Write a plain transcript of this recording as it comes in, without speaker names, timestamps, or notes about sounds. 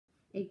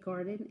A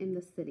garden in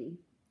the city.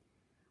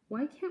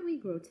 Why can't we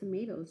grow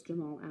tomatoes?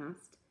 Jamal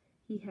asked.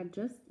 He had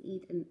just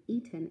eaten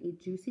a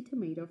juicy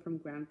tomato from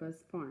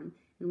Grandpa's farm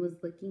and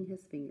was licking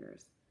his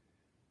fingers.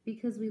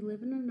 Because we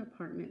live in an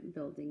apartment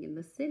building in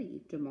the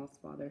city, Jamal's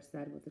father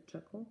said with a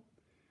chuckle.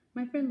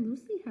 My friend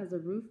Lucy has a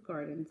roof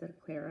garden, said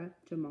Clara,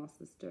 Jamal's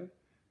sister.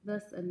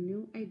 Thus a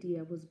new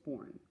idea was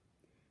born.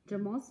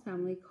 Jamal's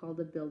family called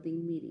a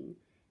building meeting,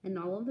 and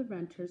all of the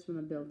renters from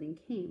the building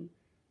came.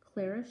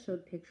 Clara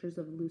showed pictures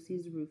of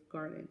Lucy's roof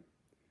garden.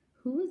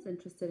 Who is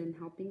interested in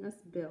helping us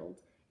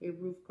build a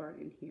roof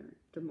garden here?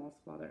 Jamal's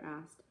father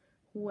asked.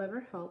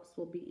 Whoever helps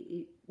will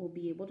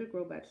be able to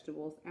grow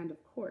vegetables and, of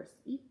course,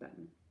 eat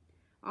them.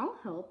 I'll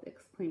help,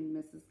 exclaimed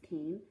Mrs.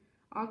 Kane.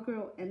 I'll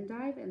grow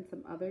endive and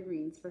some other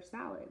greens for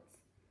salads.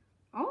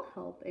 I'll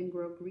help and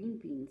grow green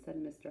beans, said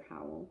Mr.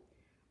 Howell.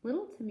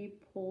 Little Timmy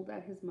pulled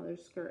at his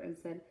mother's skirt and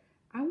said,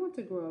 I want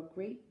to grow a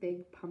great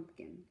big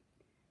pumpkin.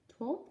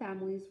 12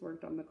 families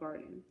worked on the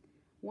garden.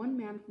 One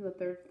man from the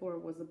third floor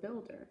was a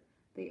builder.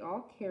 They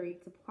all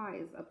carried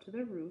supplies up to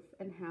the roof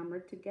and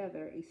hammered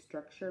together a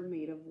structure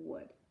made of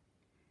wood.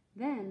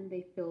 Then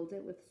they filled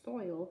it with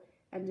soil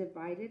and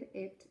divided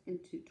it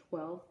into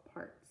 12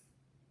 parts.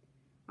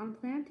 On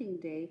planting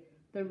day,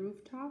 the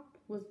rooftop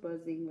was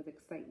buzzing with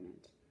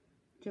excitement.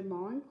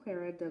 Jamal and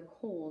Clara dug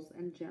holes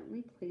and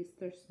gently placed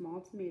their small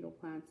tomato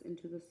plants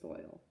into the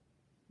soil.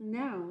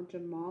 Now,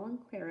 Jamal and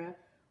Clara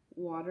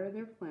water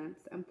their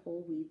plants and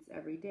pull weeds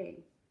every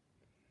day.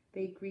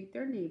 They greet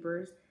their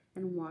neighbors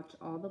and watch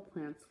all the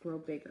plants grow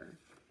bigger.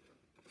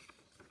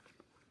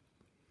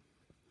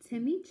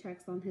 Timmy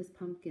checks on his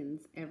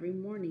pumpkins every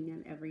morning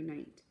and every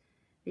night.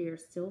 They are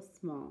still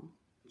small.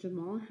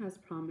 Jamal has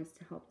promised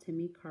to help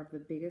Timmy carve the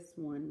biggest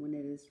one when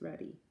it is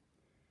ready.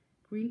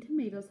 Green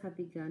tomatoes have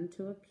begun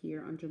to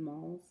appear on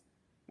Jamal's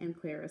and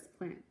Clara's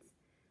plants.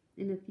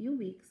 In a few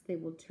weeks, they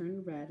will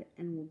turn red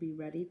and will be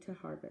ready to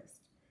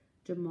harvest.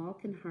 Jamal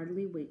can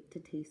hardly wait to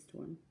taste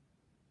one.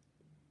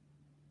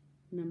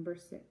 Number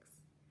 6.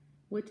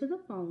 Which of the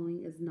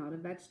following is not a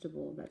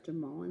vegetable that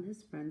Jamal and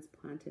his friends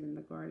planted in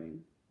the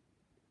garden?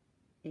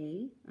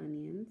 A.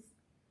 Onions.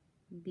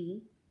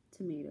 B.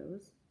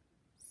 Tomatoes.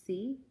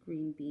 C.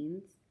 Green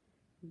beans.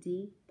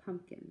 D.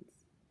 Pumpkins.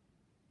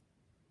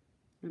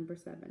 Number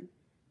 7.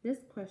 This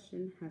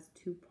question has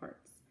 2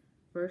 parts.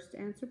 First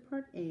answer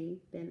part A,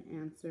 then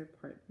answer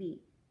part B.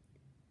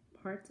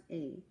 Part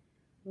A.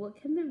 What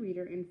can the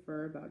reader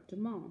infer about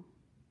Jamal?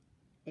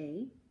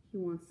 A. He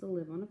wants to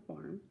live on a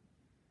farm.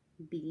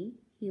 B.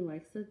 He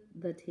likes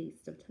the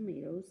taste of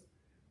tomatoes.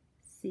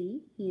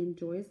 C. He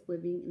enjoys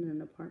living in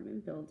an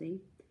apartment building.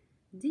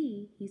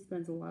 D. He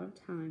spends a lot of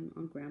time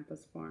on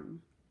Grandpa's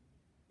farm.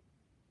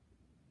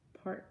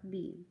 Part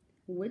B.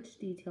 Which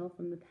detail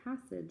from the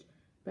passage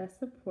best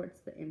supports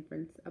the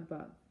inference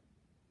above?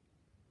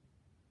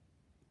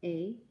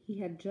 A. He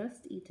had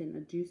just eaten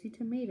a juicy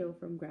tomato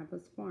from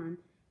Grandpa's farm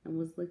and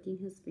was licking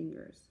his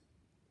fingers.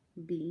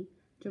 B.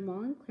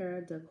 Jamal and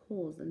Clara dug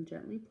holes and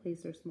gently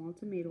placed their small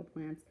tomato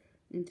plants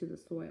into the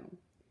soil.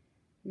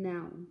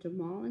 Now,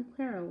 Jamal and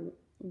Clara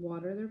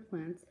water their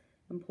plants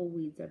and pull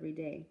weeds every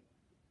day.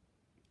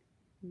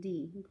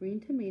 D. Green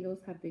tomatoes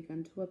have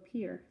begun to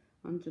appear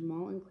on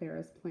Jamal and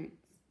Clara's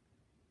plants.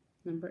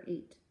 Number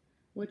 8.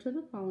 Which of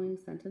the following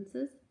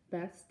sentences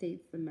best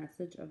states the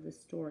message of this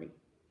story?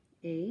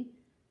 A.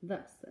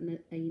 Thus,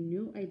 a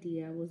new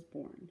idea was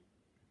born.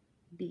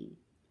 B.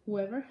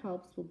 Whoever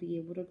helps will be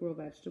able to grow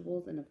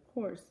vegetables and, of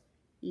course,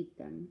 eat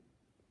them.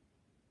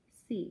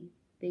 C.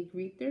 They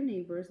greet their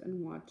neighbors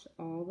and watch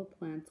all the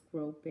plants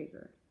grow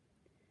bigger.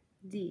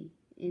 D.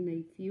 In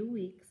a few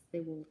weeks,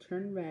 they will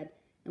turn red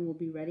and will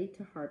be ready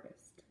to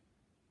harvest.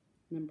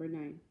 Number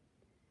 9.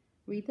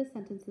 Read the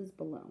sentences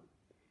below.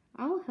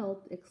 I'll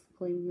help,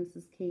 exclaimed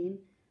Mrs. Kane.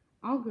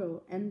 I'll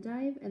grow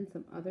endive and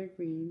some other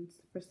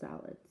greens for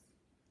salads.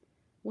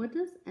 What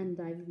does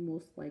endive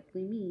most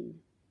likely mean?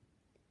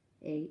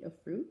 A. A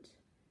fruit.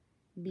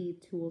 B.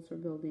 Tools for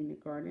building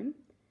a garden.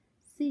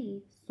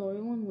 C.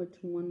 Soil in which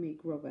one may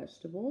grow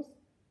vegetables.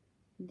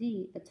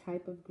 D. A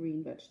type of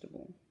green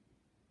vegetable.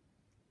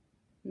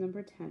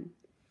 Number 10.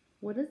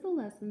 What is the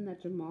lesson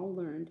that Jamal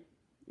learned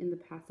in the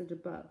passage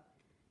above?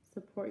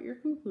 Support your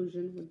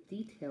conclusion with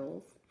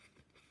details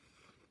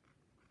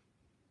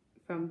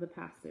from the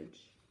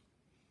passage.